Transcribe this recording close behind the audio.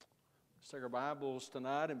Take our Bibles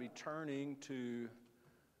tonight and be turning to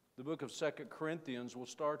the book of 2 Corinthians. We'll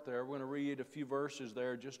start there. We're going to read a few verses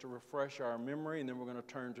there just to refresh our memory, and then we're going to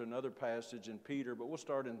turn to another passage in Peter. But we'll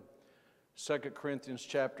start in 2 Corinthians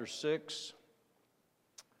chapter 6.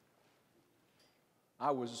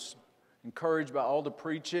 I was encouraged by all the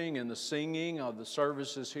preaching and the singing of the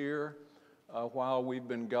services here while we've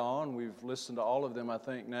been gone. We've listened to all of them, I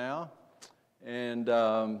think, now.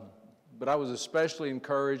 But I was especially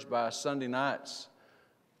encouraged by Sunday night's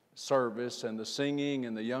service and the singing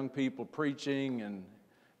and the young people preaching, and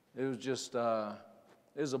it was just it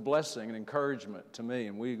was a blessing and encouragement to me,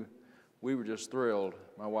 and we were just thrilled,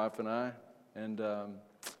 my wife and I, and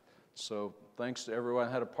so thanks to everyone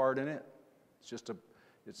who had a part in it.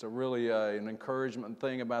 It's a really an encouragement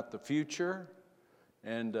thing about the future,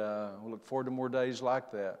 and we look forward to more days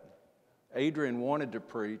like that. Adrian wanted to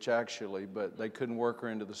preach, actually, but they couldn't work her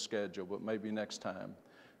into the schedule, but maybe next time.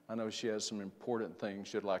 I know she has some important things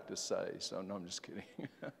she'd like to say, so no, I'm just kidding.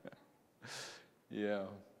 Yeah.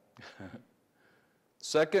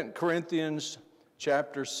 2 Corinthians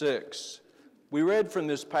chapter 6. We read from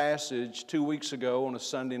this passage 2 weeks ago on a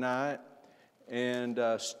Sunday night and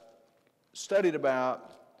studied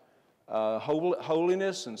about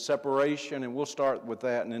holiness and separation, and we'll start with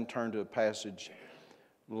that and then turn to a passage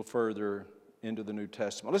a little further into the New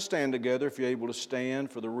Testament. Let's stand together if you're able to stand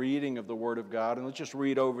for the reading of the Word of God. And let's just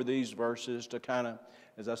read over these verses to kind of,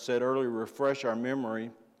 as I said earlier, refresh our memory.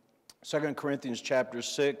 2 Corinthians chapter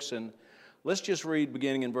 6, and let's just read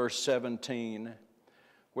beginning in verse 17,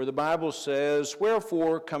 where the Bible says,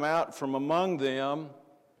 "Wherefore come out from among them,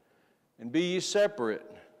 and be ye separate,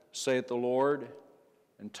 saith the Lord,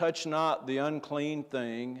 and touch not the unclean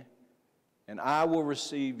thing, and I will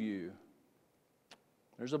receive you."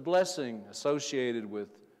 There's a blessing associated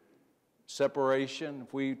with separation.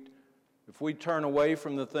 If we turn away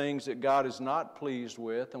from the things that God is not pleased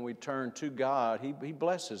with and we turn to God, He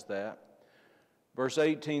blesses that. Verse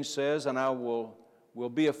 18 says, "And I will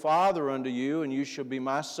be a father unto you, and you shall be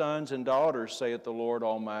my sons and daughters, saith the Lord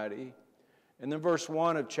Almighty." And then verse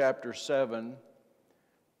 1 of chapter 7,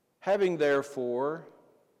 "Having therefore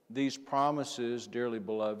these promises, dearly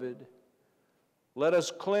beloved, let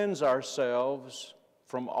us cleanse ourselves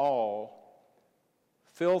from all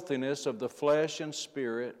filthiness of the flesh and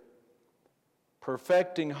spirit,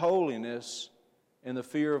 perfecting holiness in the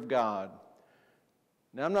fear of God."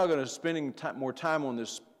 Now, I'm not going to spend more time on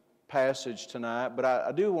this passage tonight, but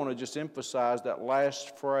I do want to just emphasize that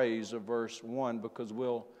last phrase of verse 1 because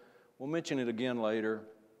we'll mention it again later.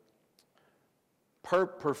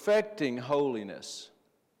 Perfecting holiness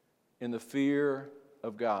in the fear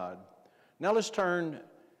of God. Now let's turn,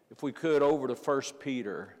 if we could, over to 1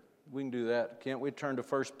 Peter. We can do that, can't we? Turn to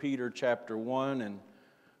 1 Peter chapter 1, and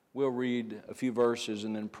we'll read a few verses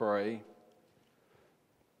and then pray.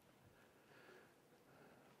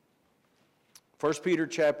 1 Peter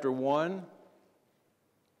chapter 1,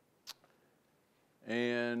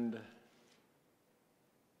 and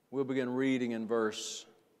we'll begin reading in verse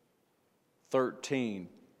 13.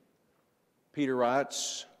 Peter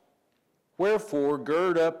writes, "Wherefore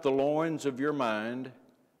gird up the loins of your mind,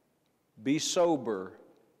 be sober,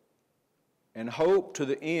 and hope to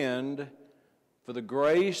the end for the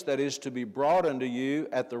grace that is to be brought unto you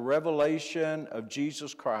at the revelation of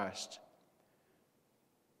Jesus Christ."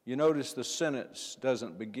 You notice the sentence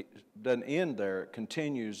doesn't end there. It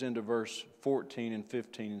continues into verse 14 and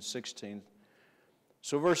 15 and 16.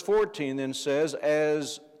 So verse 14 then says,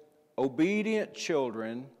 "As obedient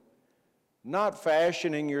children, not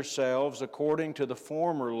fashioning yourselves according to the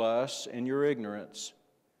former lusts in your ignorance,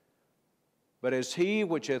 but as he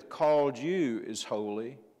which hath called you is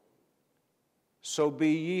holy, so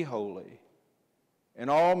be ye holy, in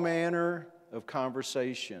all manner of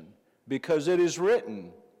conversation, because it is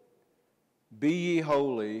written, Be ye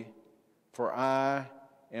holy, for I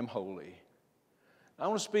am holy." I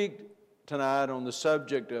want to speak tonight on the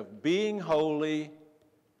subject of being holy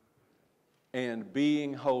and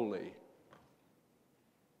being holy.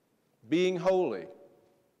 Being holy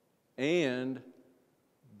and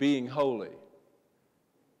being holy.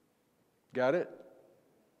 Got it?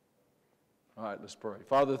 All right, let's pray.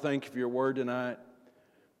 Father, thank you for your word tonight.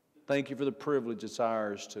 Thank you for the privilege it's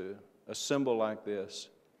ours to assemble like this.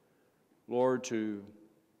 Lord, to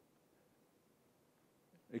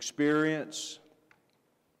experience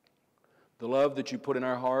the love that you put in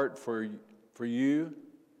our heart for you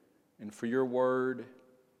and for your word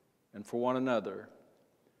and for one another.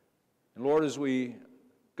 And Lord, as we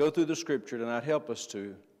go through the Scripture tonight, help us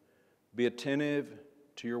to be attentive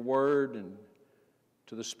to your word and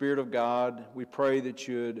to the Spirit of God. We pray that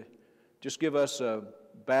you'd just give us a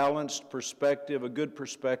balanced perspective, a good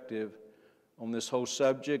perspective on this whole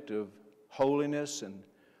subject of holiness. And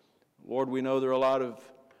Lord, we know there are a lot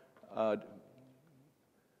of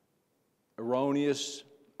erroneous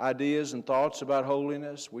ideas and thoughts about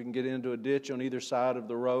holiness. We can get into a ditch on either side of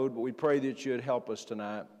the road, but we pray that you'd help us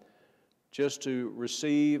tonight just to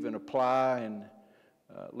receive and apply and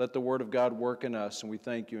let the Word of God work in us. And we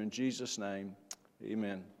thank you in Jesus' name.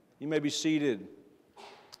 Amen. You may be seated.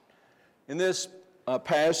 In this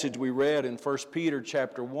passage we read in 1 Peter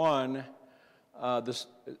chapter 1,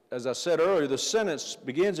 as I said earlier, the sentence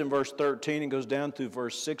begins in verse 13 and goes down through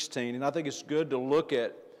verse 16. And I think it's good to look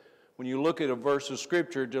at, when you look at a verse of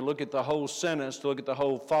Scripture, to look at the whole sentence, to look at the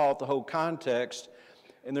whole thought, the whole context.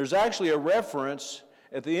 And there's actually a reference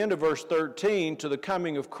at the end of verse 13 to the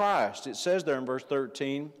coming of Christ. It says there in verse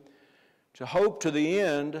 13, to hope to the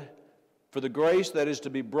end for the grace that is to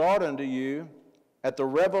be brought unto you at the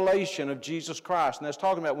revelation of Jesus Christ. And that's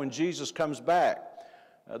talking about when Jesus comes back.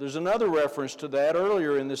 There's another reference to that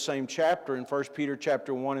earlier in this same chapter in 1 Peter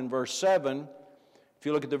chapter 1 and verse 7. If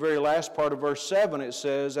you look at the very last part of verse 7, it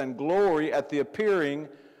says, and glory at the appearing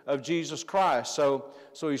of Jesus Christ. So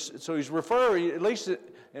he's referring, at least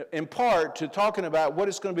in part, to talking about what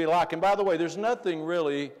it's going to be like. And by the way, there's nothing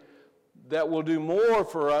really that will do more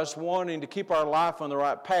for us wanting to keep our life on the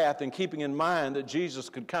right path and keeping in mind that Jesus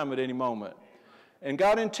could come at any moment. And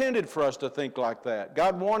God intended for us to think like that.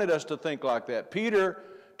 God wanted us to think like that. Peter,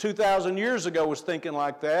 2,000 years ago, was thinking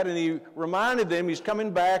like that, and he reminded them he's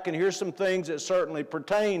coming back, and here's some things that certainly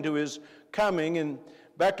pertain to his coming. And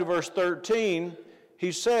back to verse 13,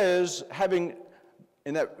 he says, having,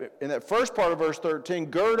 in that first part of verse 13,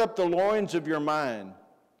 gird up the loins of your mind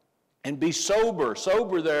and be sober.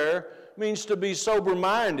 Sober there means to be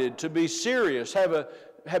sober-minded, to be serious,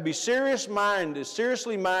 be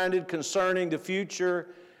seriously minded concerning the future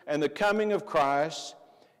and the coming of Christ.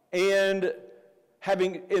 And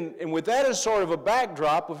with that as sort of a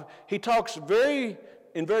backdrop, he talks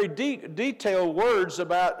in very detailed words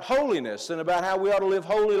about holiness and about how we ought to live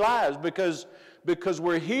holy lives because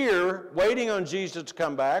we're here waiting on Jesus to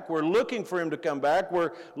come back. We're looking for him to come back.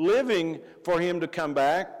 We're living for him to come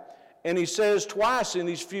back. And he says twice in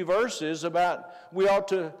these few verses about we ought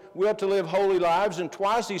to live holy lives, and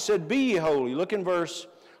twice he said, be ye holy. Look in verse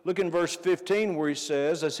 15 where he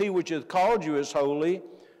says, as he which hath called you is holy,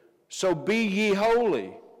 so be ye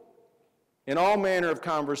holy in all manner of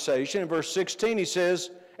conversation. In verse 16 he says,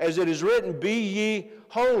 as it is written, be ye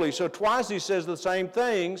holy. So twice he says the same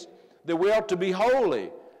things, that we ought to be holy.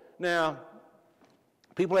 Now,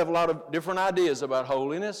 people have a lot of different ideas about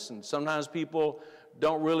holiness, and sometimes people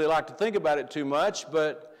don't really like to think about it too much,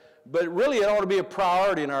 but really it ought to be a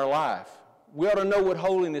priority in our life. We ought to know what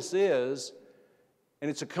holiness is, and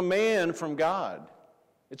it's a command from God.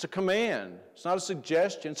 It's a command. It's not a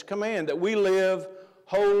suggestion. It's a command that we live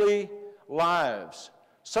holy lives.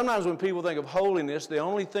 Sometimes when people think of holiness, they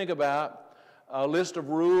only think about a list of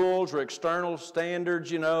rules or external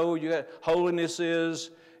standards. Holiness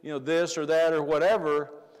is, this or that or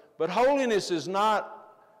whatever. But holiness is not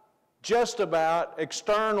just about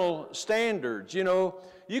external standards.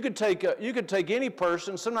 You could take any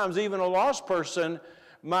person, sometimes even a lost person,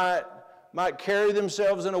 might carry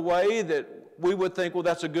themselves in a way that we would think, well,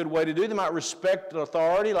 that's a good way to do. They might respect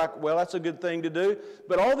authority, like, well, that's a good thing to do.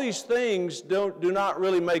 But all these things do not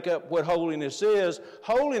really make up what holiness is.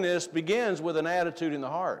 Holiness begins with an attitude in the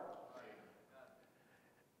heart.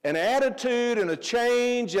 An attitude and a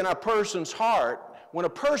change in a person's heart. When a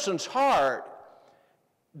person's heart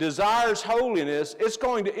desires holiness, it's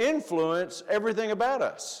going to influence everything about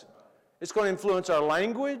us. It's going to influence our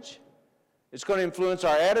language. It's going to influence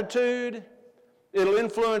our attitude. It'll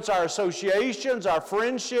influence our associations, our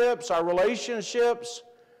friendships, our relationships.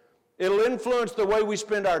 It'll influence the way we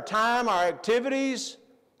spend our time, our activities.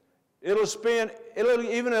 It'll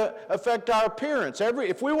even affect our appearance.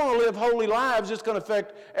 If we want to live holy lives, it's going to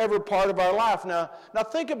affect every part of our life. Now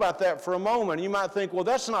think about that for a moment. You might think, well,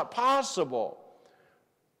 that's not possible.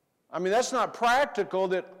 That's not practical,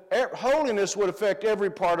 that holiness would affect every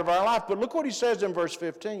part of our life. But look what he says in verse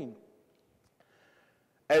 15.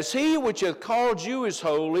 As he which hath called you is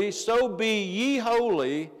holy, so be ye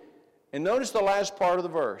holy. And notice the last part of the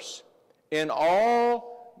verse. In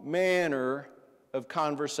all manner of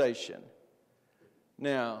conversation.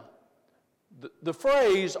 Now, the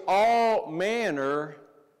phrase all manner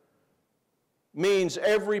means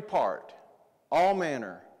every part. All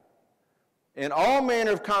manner. In all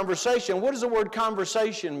manner of conversation. What does the word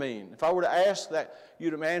conversation mean? If I were to ask that, you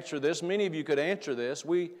to answer this. Many of you could answer this.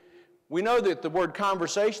 We know that the word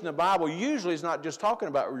conversation in the Bible usually is not just talking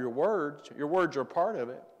about your words. Your words are a part of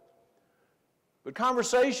it. But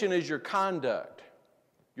conversation is your conduct,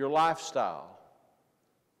 your lifestyle,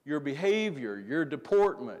 your behavior, your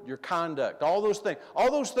deportment, your conduct, all those things.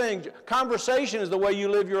 All those things, conversation is the way you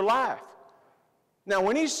live your life. Now,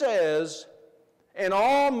 when he says, in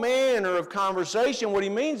all manner of conversation, what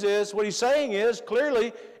he's saying is,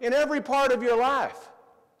 clearly, in every part of your life.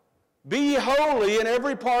 Be ye holy in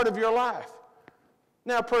every part of your life.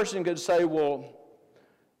 Now, a person could say, well,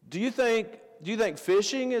 do you think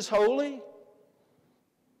fishing is holy?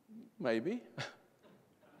 Maybe.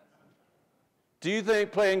 Do you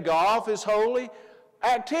think playing golf is holy?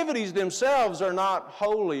 Activities themselves are not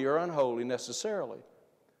holy or unholy necessarily.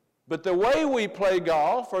 But the way we play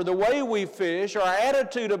golf or the way we fish, our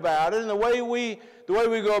attitude about it and the way we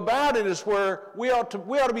go about it is where we ought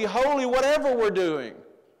to be holy whatever we're doing.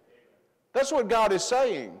 That's what God is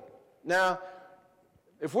saying. Now,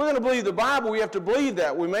 if we're going to believe the Bible, we have to believe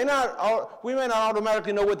that. We may not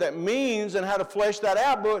automatically know what that means and how to flesh that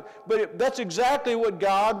out, but that's exactly what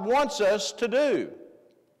God wants us to do.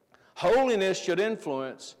 Holiness should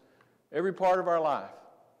influence every part of our life.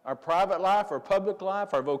 Our private life, our public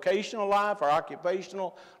life, our vocational life, our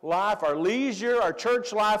occupational life, our leisure, our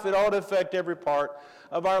church life. It ought to affect every part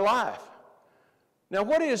of our life. Now,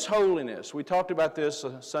 what is holiness? We talked about this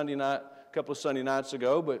a couple of Sunday nights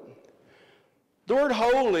ago, but the word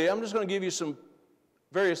holy, I'm just going to give you some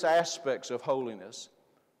various aspects of holiness.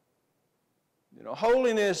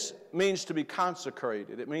 Holiness means to be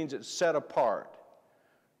consecrated. It means it's set apart.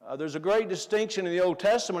 There's a great distinction in the Old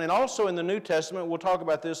Testament and also in the New Testament. We'll talk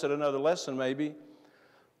about this at another lesson maybe.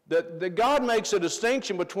 That God makes a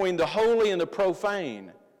distinction between the holy and the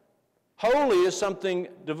profane. Holy is something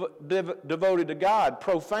devoted to God.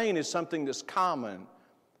 Profane is something that's common.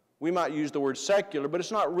 We might use the word secular, but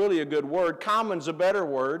it's not really a good word. Common's a better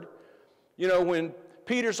word. When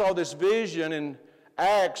Peter saw this vision in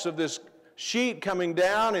Acts of this sheet coming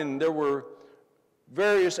down, and there were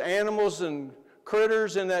various animals and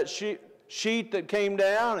critters in that sheet that came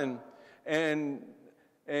down,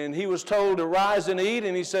 and he was told to rise and eat,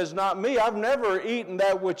 and he says, not me, I've never eaten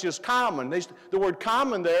that which is common. The word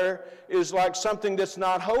common there is like something that's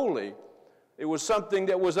not holy. It was something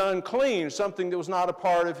that was unclean, something that was not a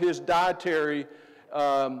part of his dietary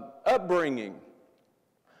upbringing.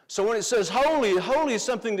 So when it says holy, holy is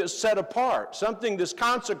something that's set apart, something that's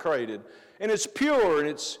consecrated, and it's pure,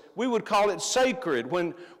 and we would call it sacred.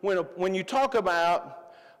 When you talk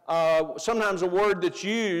about sometimes a word that's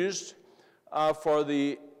used for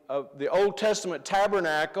the Old Testament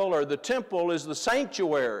tabernacle or the temple is the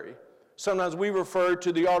sanctuary. Sometimes we refer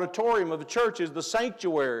to the auditorium of the church as the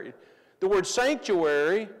sanctuary. The word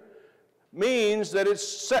sanctuary means that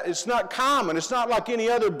it's not common. It's not like any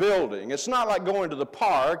other building. It's not like going to the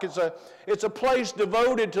park. It's a place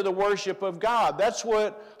devoted to the worship of God. That's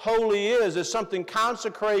what holy is. It's something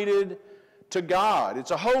consecrated to God.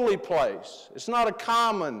 It's a holy place. It's not a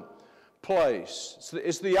common place.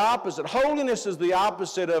 It's the opposite. Holiness is the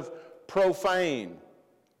opposite of profane.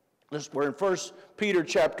 We're in 1 Peter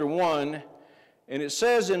chapter 1, and it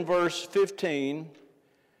says in verse 15,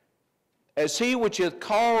 as he which hath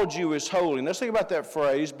called you is holy. And let's think about that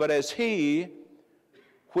phrase, but as he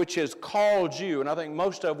which has called you. And I think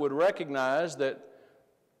most of would recognize that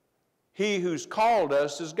he who's called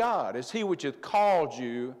us is God. As he which hath called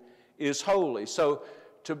you is holy. So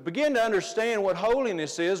to begin to understand what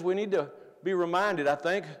holiness is, we need to be reminded, I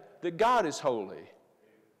think, that God is holy.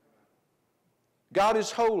 God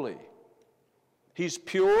is holy. He's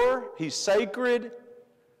pure. He's sacred.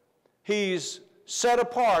 He's set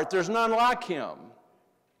apart. There's none like him.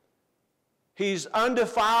 He's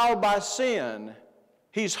undefiled by sin.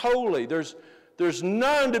 He's holy. There's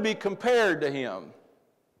none to be compared to him.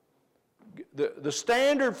 The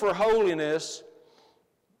standard for holiness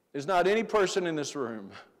is not any person in this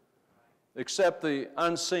room except the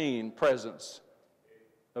unseen presence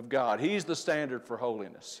of God. He's the standard for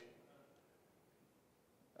holiness.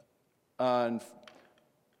 And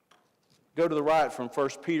go to the right from 1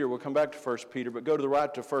 Peter. We'll come back to 1 Peter, but go to the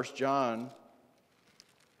right to 1 John.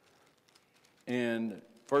 In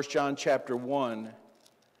 1 John chapter 1,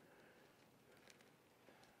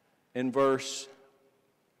 in verse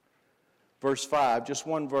 5, just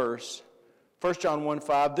one verse. 1 John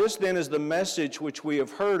 1:5, this then is the message which we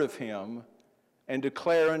have heard of him and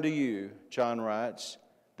declare unto you, John writes,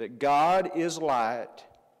 that God is light,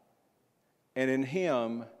 and in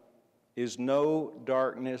him is no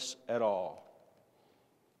darkness at all.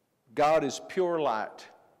 God is pure light.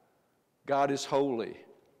 God is holy.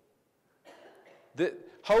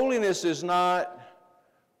 Holiness is not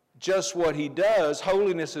just what he does.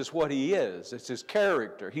 Holiness is what he is. It's his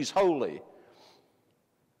character. He's holy.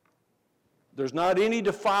 There's not any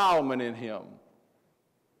defilement in him.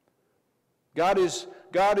 God is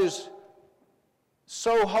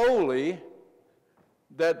so holy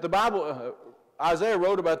that the Bible, Isaiah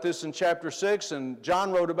wrote about this in chapter 6, and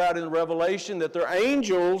John wrote about it in Revelation, that there are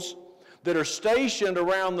angels that are stationed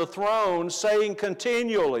around the throne saying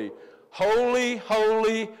continually, holy,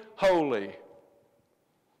 holy, holy.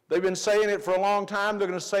 They've been saying it for a long time. They're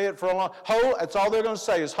going to say it for a long time. That's all they're going to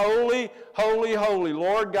say is holy, holy, holy,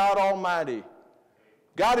 Lord God Almighty.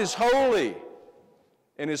 God is holy,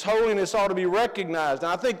 and His holiness ought to be recognized.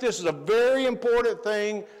 And I think this is a very important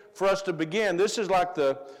thing for us to begin. This is like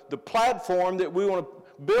the platform that we want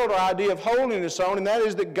to build our idea of holiness on, and that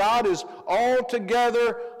is that God is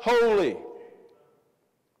altogether holy.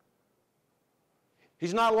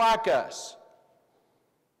 He's not like us.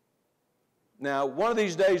 Now, one of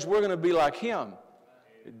these days we're going to be like Him.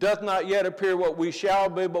 It doth not yet appear what we shall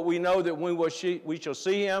be, but we know that when we shall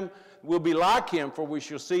see Him, we'll be like Him, for we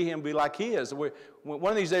shall see Him be like He is.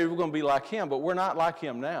 One of these days we're going to be like Him, but we're not like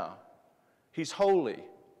Him now. He's holy.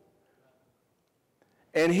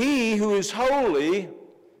 And He who is holy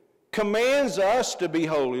commands us to be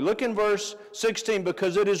holy. Look in verse 16,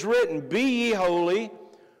 because it is written, be ye holy,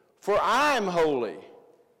 for I am holy.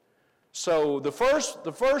 So the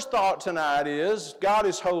first thought tonight is God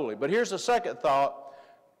is holy. But here's the second thought,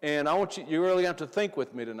 and I want you really have to think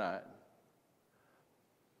with me tonight.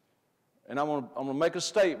 And I'm going to make a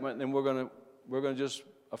statement, and we're going to just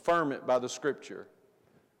affirm it by the Scripture.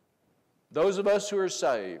 Those of us who are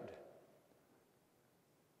saved,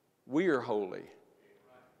 we are holy.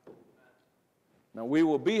 Now, we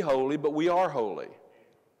will be holy, but we are holy.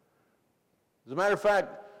 As a matter of fact,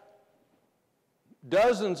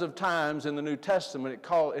 dozens of times in the New Testament,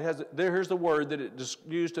 here's the word that it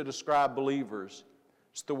used to describe believers.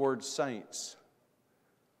 It's the word saints.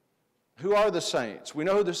 Who are the saints? We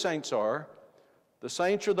know who the saints are. The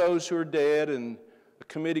saints are those who are dead, and a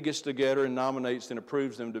committee gets together and nominates and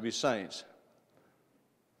approves them to be saints.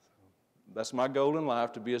 That's my goal in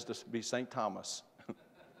life, to be St. Thomas.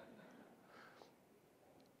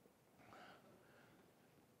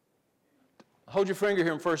 Hold your finger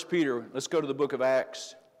here in 1 Peter. Let's go to the book of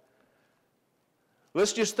Acts.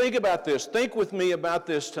 Let's just think about this. Think with me about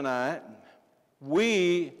this tonight.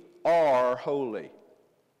 We are holy.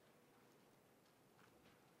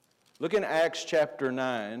 Look in Acts chapter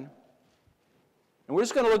 9. And we're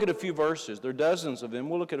just going to look at a few verses. There are dozens of them.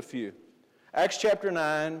 We'll look at a few. Acts chapter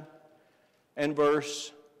 9 and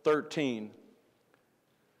verse 13.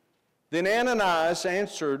 Then Ananias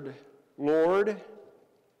answered, Lord.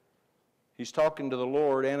 He's talking to the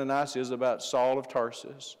Lord. Ananias is about Saul of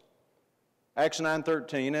Tarsus. Acts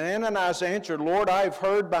 9:13. And Ananias answered, Lord, I have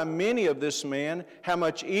heard by many of this man how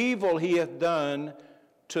much evil he hath done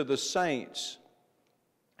to the saints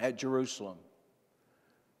at Jerusalem.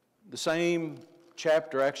 The same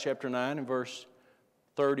chapter, Acts chapter 9 and verse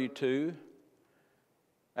 32.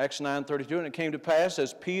 Acts 9:32. And it came to pass,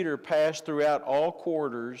 as Peter passed throughout all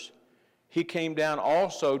quarters, he came down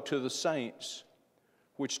also to the saints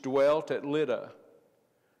which dwelt at Lydda.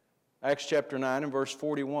 Acts chapter 9 and verse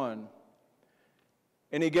 41.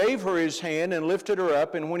 And he gave her his hand and lifted her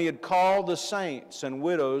up, and when he had called the saints and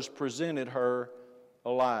widows, presented her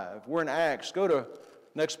alive. We're in Acts. Go to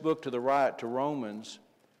next book to the right, to Romans.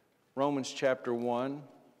 Romans chapter 1.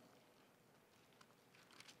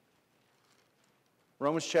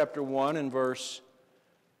 Romans chapter 1 and verse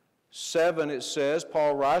 7 it says,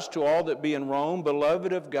 Paul writes, to all that be in Rome,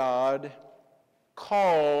 beloved of God,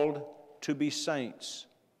 called to be saints.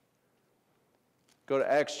 Go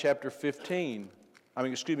to Acts chapter 15.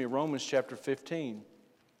 Romans chapter 15.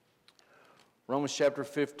 Romans chapter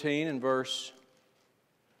 15 and verse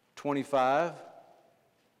 25.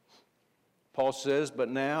 Paul says, but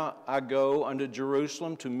now I go unto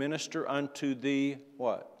Jerusalem to minister unto the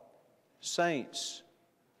what? Saints.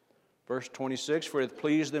 Verse 26, for it hath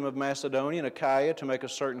pleased them of Macedonia and Achaia to make a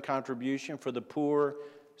certain contribution for the poor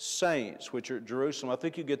saints which are at Jerusalem. I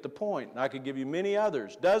think you get the point. I could give you many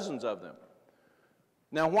others, dozens of them.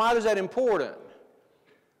 Now, why is that important?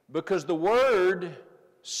 Because the word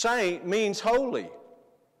saint means holy.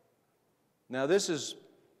 Now, this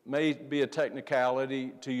may be a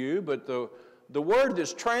technicality to you, but the word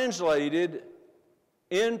that's translated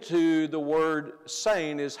into the word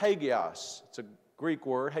saint is hagios. It's a Greek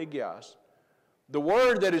word, hagios. The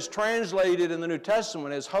word that is translated in the New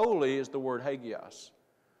Testament as holy is the word hagios.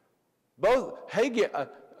 Both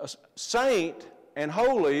saint and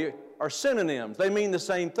holy are synonyms. They mean the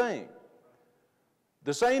same thing.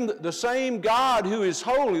 The same God who is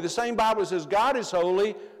holy, the same Bible that says God is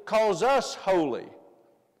holy, calls us holy.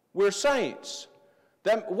 We're saints.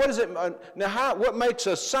 What is it? Now, what makes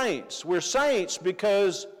us saints? We're saints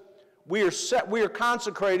because we are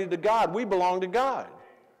consecrated to God. We belong to God.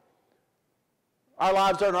 Our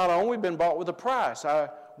lives are not our own. We've been bought with a price.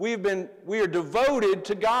 We are devoted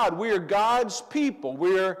to God. We are God's people.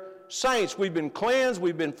 We are saints. We've been cleansed.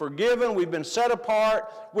 We've been forgiven. We've been set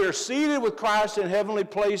apart. We're seated with Christ in heavenly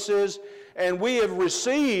places. And we have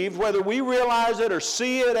received, whether we realize it or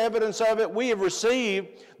see it, evidence of it, we have received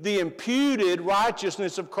the imputed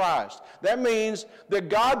righteousness of Christ. That means that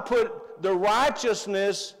God put the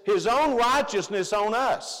righteousness, His own righteousness on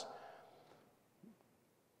us.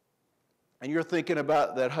 And you're thinking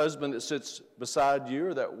about that husband that sits beside you,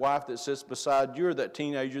 or that wife that sits beside you, or that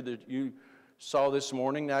teenager that you saw this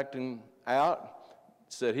morning acting out.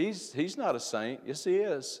 Said, he's not a saint. Yes, he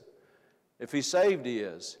is. If he's saved, he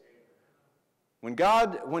is. When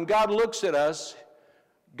God looks at us,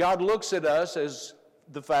 God looks at us as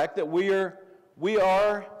the fact that we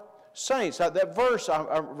are saints. That verse,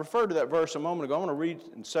 I referred to that verse a moment ago. I want to read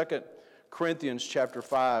in 2 Corinthians chapter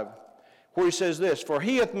 5, where he says this, "For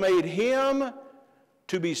he hath made him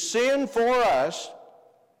to be sin for us."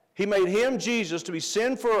 He made him, Jesus, to be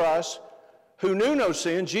sin for us, who knew no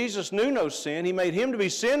sin. Jesus knew no sin. He made him to be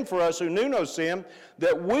sin for us who knew no sin,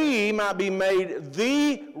 that we might be made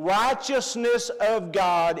the righteousness of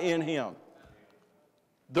God in him.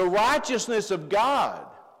 The righteousness of God.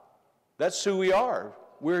 That's who we are.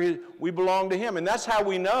 We belong to him. And that's how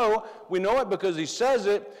we know. We know it because he says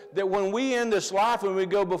it, that when we end this life, when we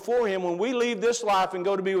go before him, when we leave this life and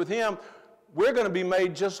go to be with him, we're going to be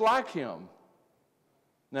made just like him.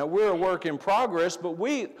 Now, we're a work in progress, but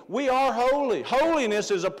we are holy.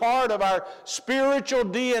 Holiness is a part of our spiritual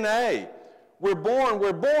DNA. We're born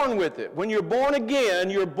with it. When you're born again,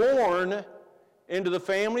 you're born into the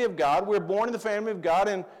family of God. We're born in the family of God,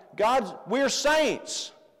 and we're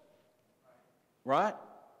saints. Right?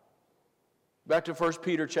 Back to 1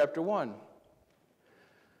 Peter chapter 1.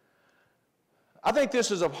 I think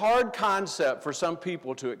this is a hard concept for some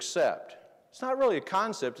people to accept. It's not really a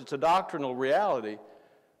concept, it's a doctrinal reality.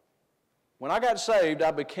 When I got saved, I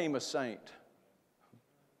became a saint.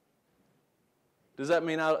 Does that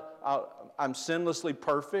mean I'm sinlessly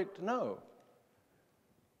perfect? No.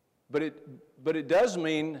 But it does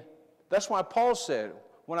mean, that's why Paul said,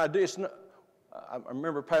 when I do, I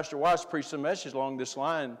remember Pastor Weiss preached a message along this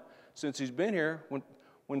line since he's been here.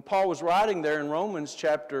 When Paul was writing there in Romans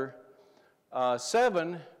chapter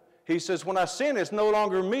 7, he says, when I sin, it's no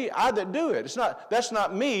longer me, I that do it. That's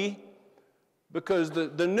not me. Because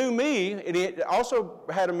the new me, and he also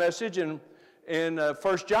had a message in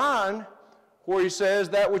 1 John where he says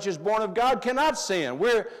that which is born of God cannot sin.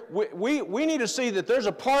 We need to see that there's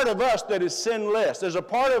a part of us that is sinless. There's a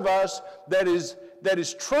part of us that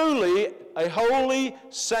is truly a holy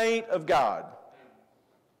saint of God.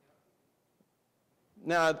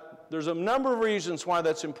 Now, there's a number of reasons why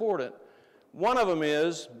that's important. One of them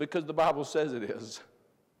is because the Bible says it is.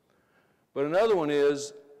 But another one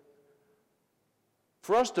is,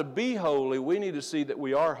 for us to be holy, we need to see that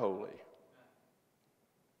we are holy.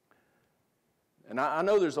 And I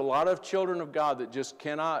know there's a lot of children of God that just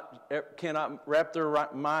cannot wrap their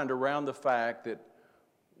mind around the fact that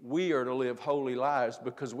we are to live holy lives,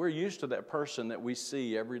 because we're used to that person that we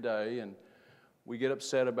see every day, and we get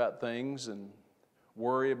upset about things and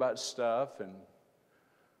worry about stuff and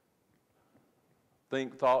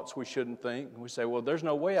think thoughts we shouldn't think. And we say, well, there's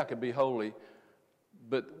no way I could be holy.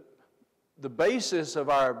 But the basis of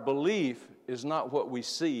our belief is not what we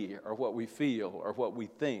see or what we feel or what we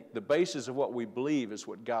think. The basis of what we believe is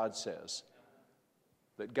what God says.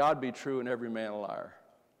 That God be true and every man a liar.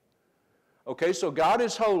 Okay, so God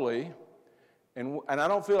is holy, and I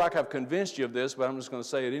don't feel like I've convinced you of this, but I'm just going to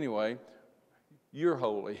say it anyway. You're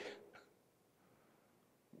holy.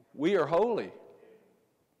 We are holy.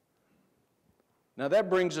 Now that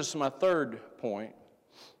brings us to my third point.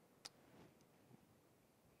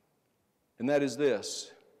 And that is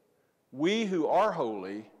this: we who are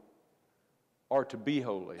holy are to be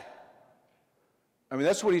holy. I mean,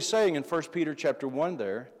 that's what he's saying in 1 Peter chapter 1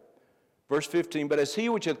 there, verse 15. But as he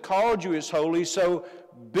which hath called you is holy, so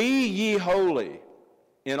be ye holy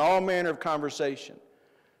in all manner of conversation.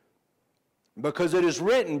 Because it is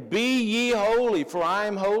written, be ye holy, for I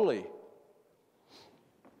am holy.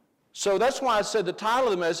 So that's why I said the title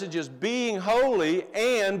of the message is Being Holy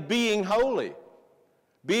and Being Holy.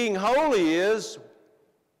 Being holy is,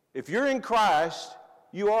 if you're in Christ,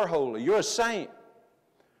 you are holy. You're a saint.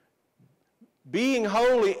 Being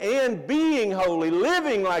holy and being holy,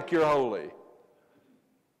 living like you're holy.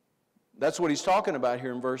 That's what he's talking about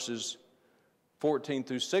here in verses 14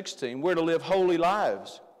 through 16. We're to live holy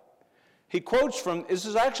lives. he quotes from, this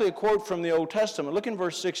is actually a quote from the Old Testament. Look in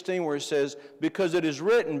verse 16 where it says, because it is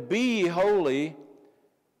written, be ye holy,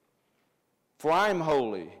 for I am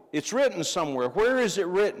holy. It's written somewhere. Where is it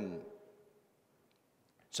written?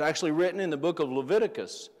 It's actually written in the book of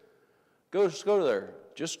Leviticus. Go there.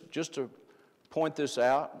 Just to point this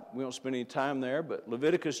out. We won't spend any time there, but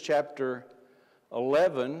Leviticus chapter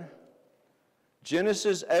 11,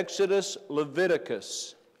 Genesis, Exodus,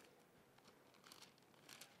 Leviticus.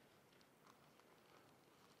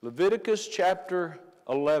 Leviticus chapter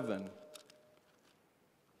 11.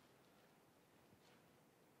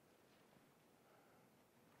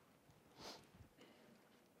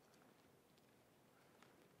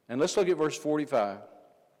 And let's look at verse 45.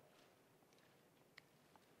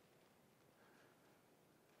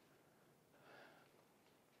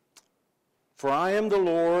 For I am the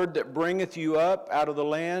Lord that bringeth you up out of the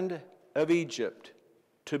land of Egypt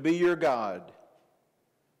to be your God.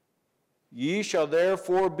 Ye shall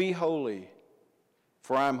therefore be holy,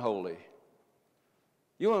 for I am holy.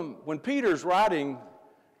 You know, when Peter's writing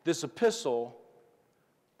this epistle,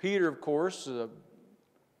 Peter, of course, is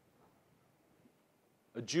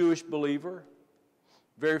a Jewish believer,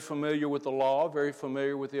 very familiar with the law, very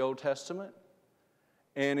familiar with the Old Testament.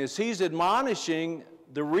 And as he's admonishing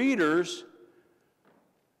the readers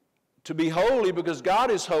to be holy because God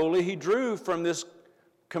is holy, he drew from this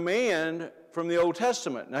command from the Old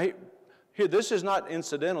Testament. Now, here, this is not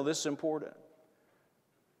incidental, this is important.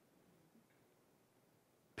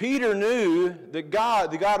 Peter knew that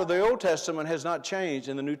God, the God of the Old Testament, has not changed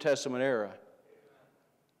in the New Testament era.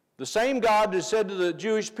 The same God that said to the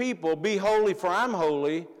Jewish people, be holy for I'm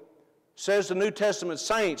holy, says to New Testament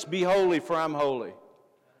saints, be holy for I'm holy.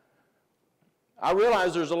 I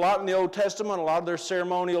realize there's a lot in the Old Testament, a lot of their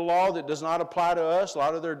ceremonial law that does not apply to us, a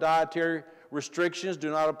lot of their dietary restrictions do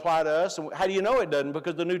not apply to us. And how do you know it doesn't?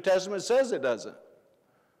 Because the New Testament says it doesn't.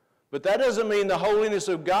 But that doesn't mean the holiness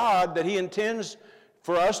of God that He intends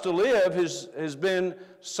for us to live has been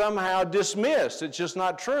somehow dismissed. It's just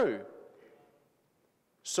not true.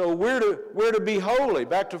 So we're to be holy.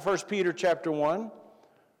 Back to 1 Peter chapter 1.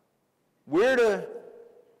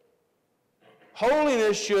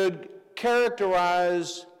 Holiness should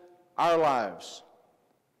characterize our lives.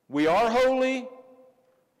 We are holy.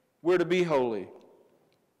 We're to be holy.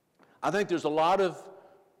 I think there's a lot of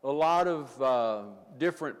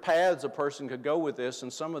different paths a person could go with this,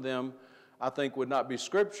 and some of them I think would not be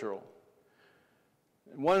scriptural.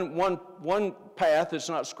 One path that's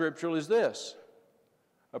not scriptural is this.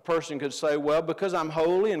 A person could say, well, because I'm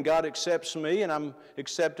holy and God accepts me and I'm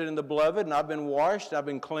accepted in the beloved and I've been washed, I've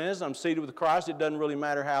been cleansed, I'm seated with Christ, it doesn't really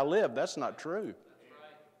matter how I live. That's not true.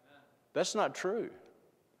 That's not true.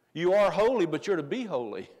 You are holy, but you're to be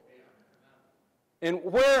holy. And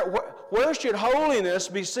where should holiness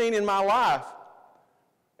be seen in my life?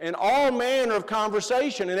 In all manner of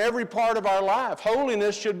conversation, in every part of our life.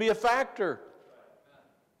 Holiness should be a factor.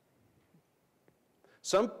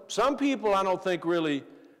 Some people I don't think really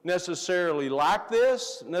necessarily like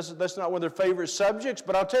this. That's not one of their favorite subjects,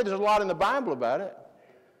 but I'll tell you there's a lot in the Bible about it.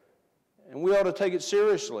 And we ought to take it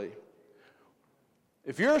seriously.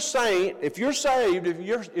 If you're a saint, if you're saved,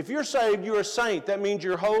 you're a saint. That means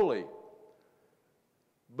you're holy.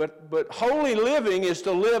 But holy living is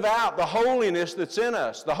to live out the holiness that's in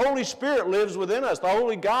us. The Holy Spirit lives within us. The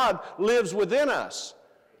Holy God lives within us.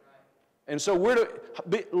 And so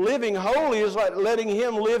living holy is like letting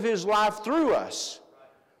Him live His life through us.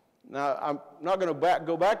 Now, I'm not going to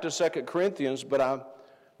go back to 2 Corinthians, but I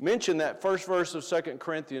mentioned that first verse of 2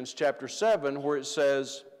 Corinthians chapter 7 where it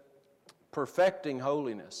says, perfecting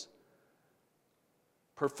holiness.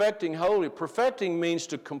 Perfecting holy. Perfecting means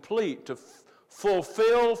to complete, to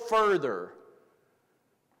fulfill further.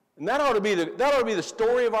 And that ought to be the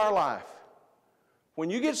story of our life. When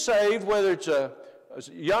you get saved, whether it's a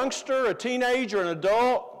youngster, a teenager, an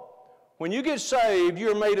adult, when you get saved,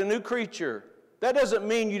 you're made a new creature. That doesn't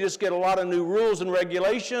mean you just get a lot of new rules and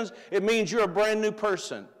regulations. It means you're a brand new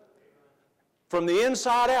person. From the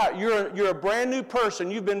inside out, you're a brand new person.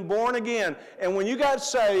 You've been born again. And when you got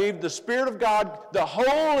saved, the Spirit of God, the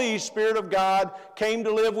Holy Spirit of God, came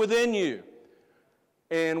to live within you.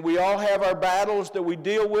 And we all have our battles that we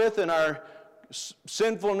deal with and our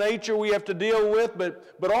sinful nature we have to deal with,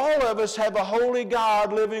 but all of us have a holy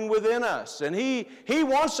God living within us. And He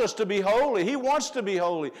wants us to be holy. He wants to be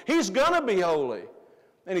holy. He's going to be holy.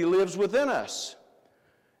 And He lives within us.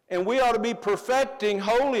 And we ought to be perfecting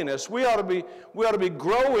holiness. We ought to be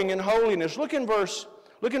growing in holiness. Look in verse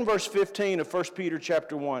 15 of 1 Peter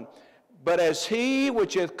chapter 1. But as He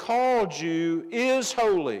which hath called you is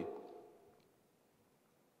holy,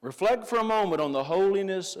 Reflect for a moment on the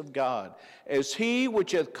holiness of God. As He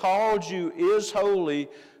which hath called you is holy,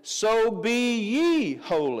 so be ye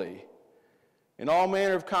holy in all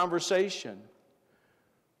manner of conversation.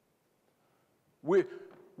 We're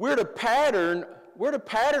to pattern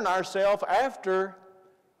ourselves after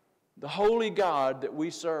the holy God that we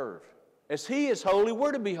serve. As He is holy,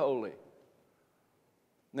 we're to be holy.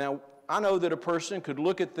 Now, I know that a person could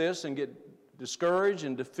look at this and get discouraged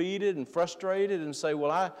and defeated and frustrated and say,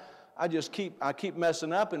 well, I keep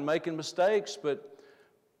messing up and making mistakes, but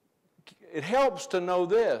it helps to know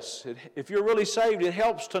this. If you're really saved, it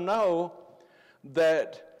helps to know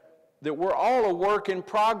that we're all a work in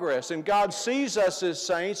progress, and God sees us as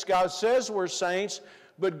saints. God says we're saints,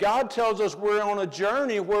 but God tells us we're on a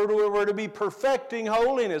journey where we're to be perfecting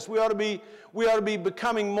holiness. We ought to be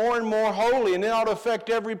becoming more and more holy, and it ought to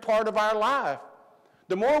affect every part of our life.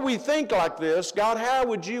 The more we think like this, God, how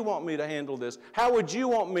would you want me to handle this? How would you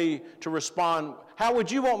want me to respond? How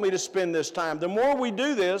would you want me to spend this time? The more we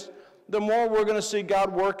do this, the more we're going to see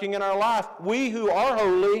God working in our life. We who are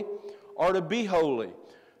holy are to be holy.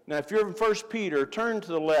 Now, if you're in 1 Peter, turn to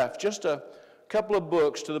the left, just a couple of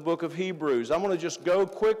books to the book of Hebrews. I'm going to just go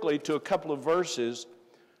quickly to a couple of verses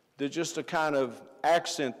that just to kind of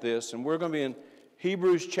accent this. And we're going to be in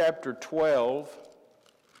Hebrews chapter 12.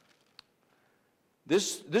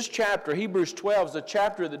 This chapter, Hebrews 12, is a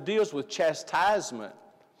chapter that deals with chastisement,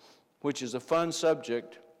 which is a fun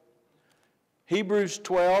subject. Hebrews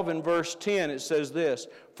 12 and verse 10, it says this,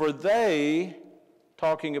 for they,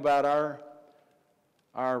 talking about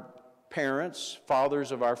our parents,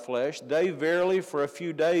 fathers of our flesh, they verily for a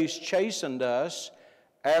few days chastened us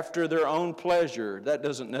after their own pleasure. That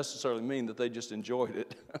doesn't necessarily mean that they just enjoyed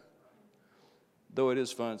it, though it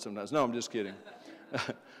is fun sometimes. No, I'm just kidding.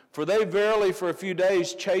 For they verily for a few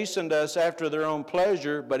days chastened us after their own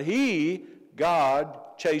pleasure, but He, God,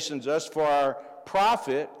 chastens us for our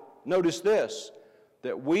profit. Notice this,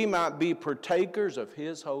 that we might be partakers of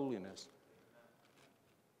His holiness.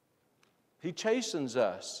 He chastens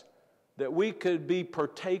us that we could be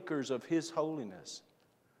partakers of His holiness.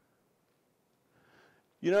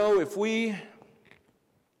 You know, if we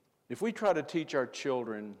try to teach our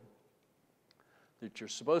children that you're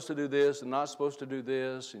supposed to do this and not supposed to do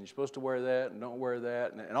this, and you're supposed to wear that and don't wear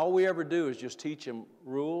that, and all we ever do is just teach them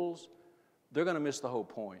rules, they're going to miss the whole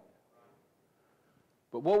point.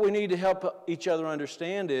 But what we need to help each other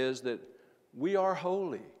understand is that we are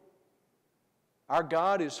holy. Our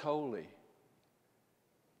God is holy.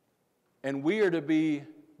 And we are to be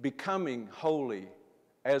becoming holy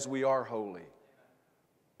as we are holy.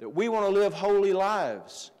 That we want to live holy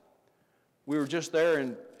lives. We were just there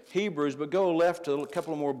in Hebrews, but go left a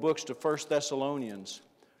couple of more books to 1 Thessalonians.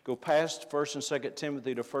 Go past 1 and 2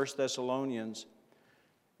 Timothy to 1 Thessalonians.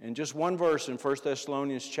 And just one verse in 1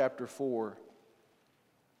 Thessalonians chapter 4.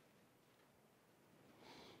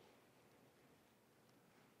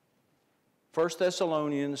 First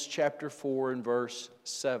Thessalonians chapter 4 and verse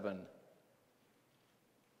 7.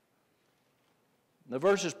 The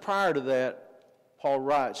verses prior to that, Paul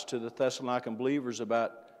writes to the Thessalonican believers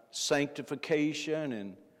about sanctification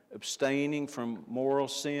and abstaining from moral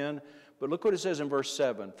sin. But look what it says in verse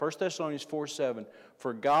 7. 1 Thessalonians 4:7.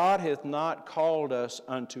 For God hath not called us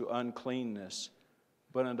unto uncleanness,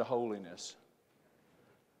 but unto holiness.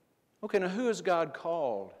 Okay, now who has God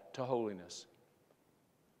called to holiness?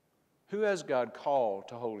 Who has God called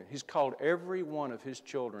to holiness? He's called every one of His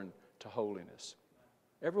children to holiness.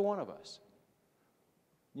 Every one of us.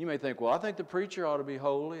 You may think, well, I think the preacher ought to be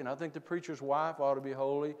holy, and I think the preacher's wife ought to be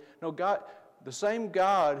holy. No, God, the same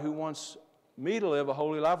God who wants me to live a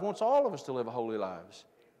holy life wants all of us to live holy lives.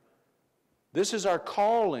 This is our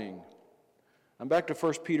calling. I'm back to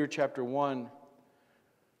 1 Peter chapter 1.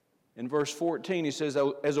 In verse 14, he says,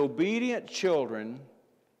 as obedient children,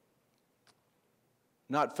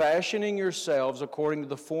 not fashioning yourselves according to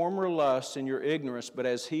the former lusts in your ignorance, but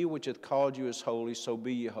as He which hath called you is holy, so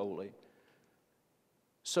be ye holy.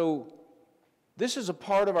 So, this is a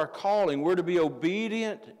part of our calling. We're to be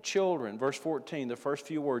obedient children. Verse 14, the first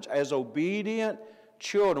few words. As obedient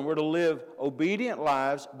children, we're to live obedient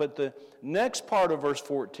lives. But the next part of verse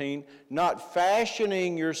 14, not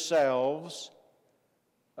fashioning yourselves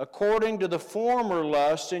according to the former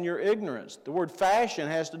lusts in your ignorance. The word fashion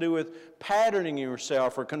has to do with patterning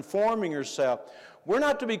yourself or conforming yourself. We're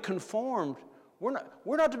not to be conformed.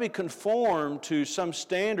 We're not to be conformed to some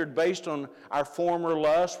standard based on our former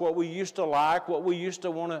lusts, what we used to like, what we used to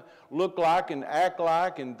want to look like and act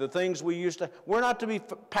like, and the things we used to. We're not to be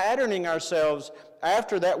patterning ourselves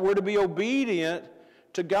after that. We're to be obedient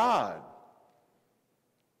to God.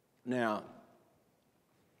 Now,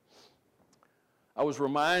 I was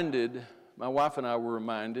reminded, my wife and I were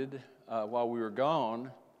reminded while we were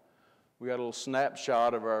gone, we got a little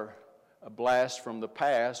snapshot of a blast from the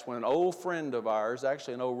past when an old friend of ours,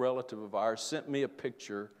 actually an old relative of ours, sent me a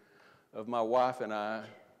picture of my wife and I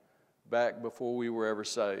back before we were ever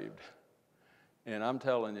saved. And I'm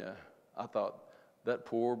telling you, I thought, that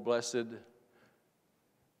poor, blessed,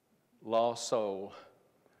 lost soul.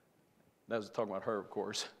 That was talking about her, of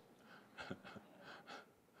course.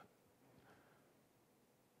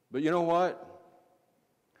 But you know what?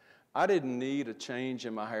 I didn't need a change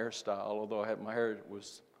in my hairstyle, although my hair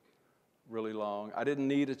was really long. I didn't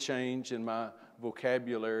need a change in my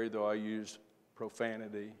vocabulary, though I used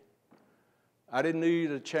profanity. I didn't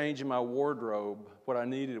need a change in my wardrobe. What I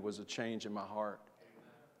needed was a change in my heart.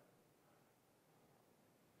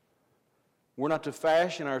 We're not to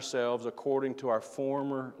fashion ourselves according to our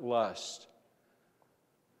former lust.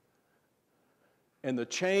 And the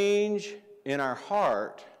change in our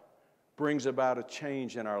heart brings about a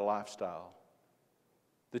change in our lifestyle.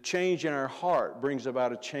 The change in our heart brings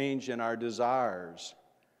about a change in our desires.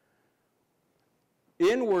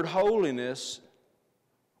 Inward holiness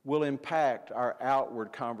will impact our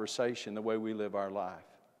outward conversation, the way we live our life.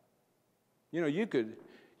 You know, you could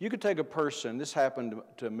take a person, this happened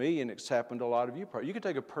to me and it's happened to a lot of you. You could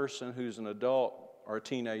take a person who's an adult or a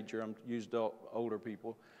teenager, I'm used older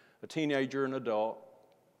people, a teenager and adult,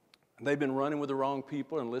 and they've been running with the wrong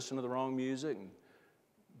people and listening to the wrong music and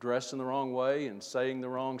dressing the wrong way and saying the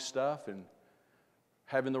wrong stuff and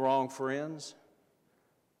having the wrong friends.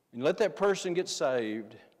 And let that person get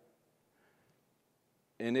saved,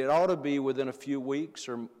 and it ought to be within a few weeks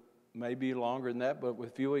or maybe longer than that, but with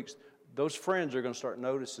a few weeks, those friends are going to start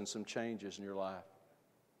noticing some changes in your life.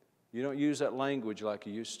 You don't use that language like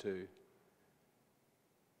you used to.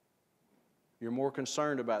 You're more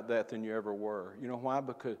concerned about that than you ever were. You know why?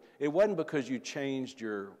 Because it wasn't because you changed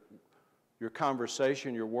your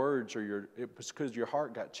conversation, your words, it was because your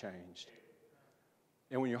heart got changed.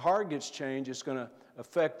 And when your heart gets changed, it's going to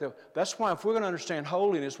affect that's why if we're going to understand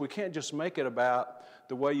holiness, we can't just make it about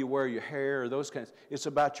the way you wear your hair or those kinds. It's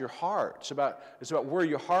about your heart. It's about where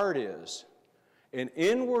your heart is. And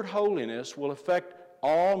inward holiness will affect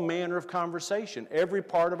all manner of conversation, every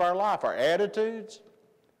part of our life, our attitudes.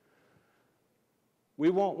 We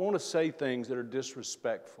won't want to say things that are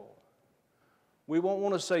disrespectful. We won't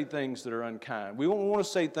want to say things that are unkind. We won't want to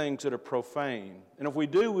say things that are profane. And if we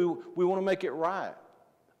do, we want to make it right.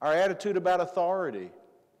 Our attitude about authority,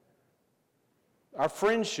 our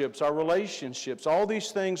friendships, our relationships, all these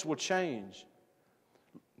things will change.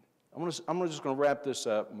 I'm just going to wrap this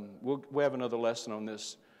up, and we'll have another lesson on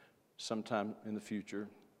this sometime in the future.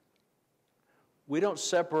 We don't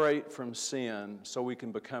separate from sin so we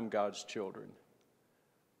can become God's children.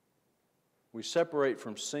 We separate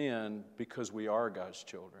from sin because we are God's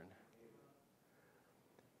children.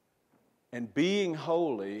 And being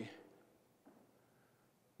holy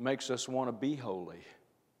makes us want to be holy.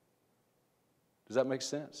 Does that make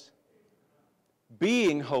sense?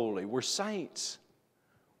 Being holy, we're saints.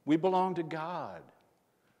 We belong to God.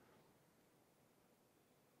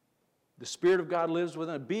 The Spirit of God lives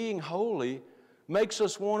within us. Being holy makes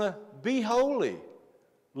us want to be holy,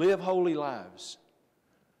 live holy lives.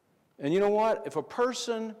 And you know what? If a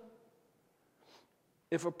person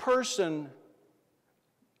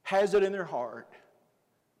has it in their heart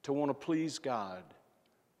to want to please God,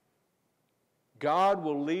 God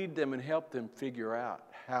will lead them and help them figure out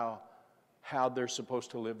how they're supposed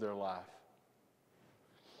to live their life.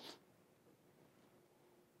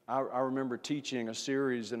 I remember teaching a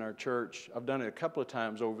series in our church. I've done it a couple of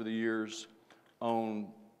times over the years on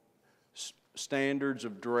standards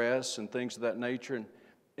of dress and things of that nature.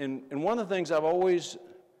 And one of the things I've always,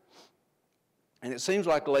 and it seems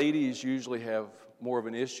like ladies usually have more of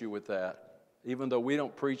an issue with that, even though we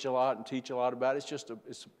don't preach a lot and teach a lot about it.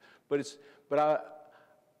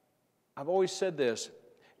 I've always said this: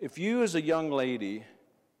 if you as a young lady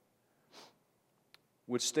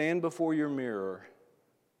would stand before your mirror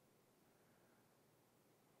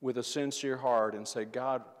with a sincere heart and say,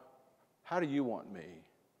 God, how do you want me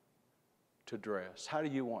to dress? How do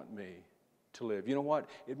you want me to live? You know what?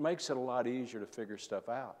 It makes it a lot easier to figure stuff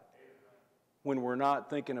out. When we're not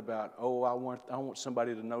thinking about, I want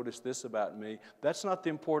somebody to notice this about me. That's not the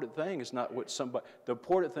important thing. It's not the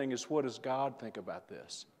important thing is, what does God think about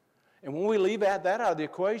this? And when we leave that out of the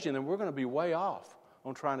equation, then we're going to be way off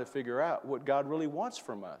on trying to figure out what God really wants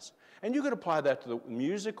from us. And you could apply that to the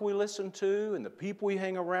music we listen to and the people we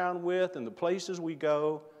hang around with and the places we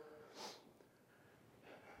go.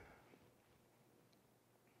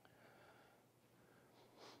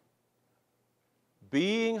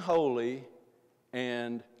 Being holy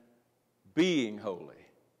and being holy.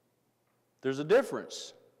 There's a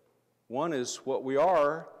difference. One is what we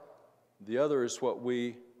are, the other is what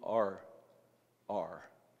we are.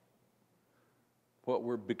 What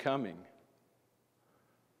we're becoming.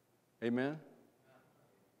 Amen?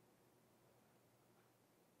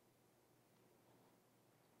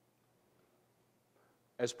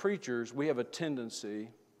 As preachers, we have a tendency,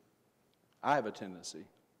 I have a tendency,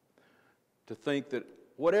 to think that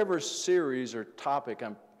whatever series or topic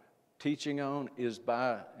I'm teaching on is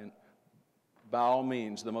by all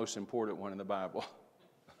means the most important one in the Bible.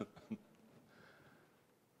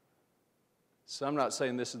 So I'm not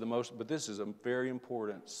saying this is the most, but this is a very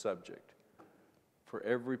important subject for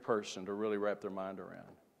every person to really wrap their mind around.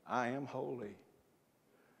 I am holy.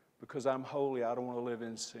 Because I'm holy, I don't want to live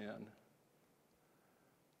in sin.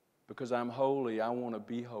 Because I'm holy, I want to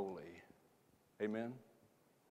be holy. Amen?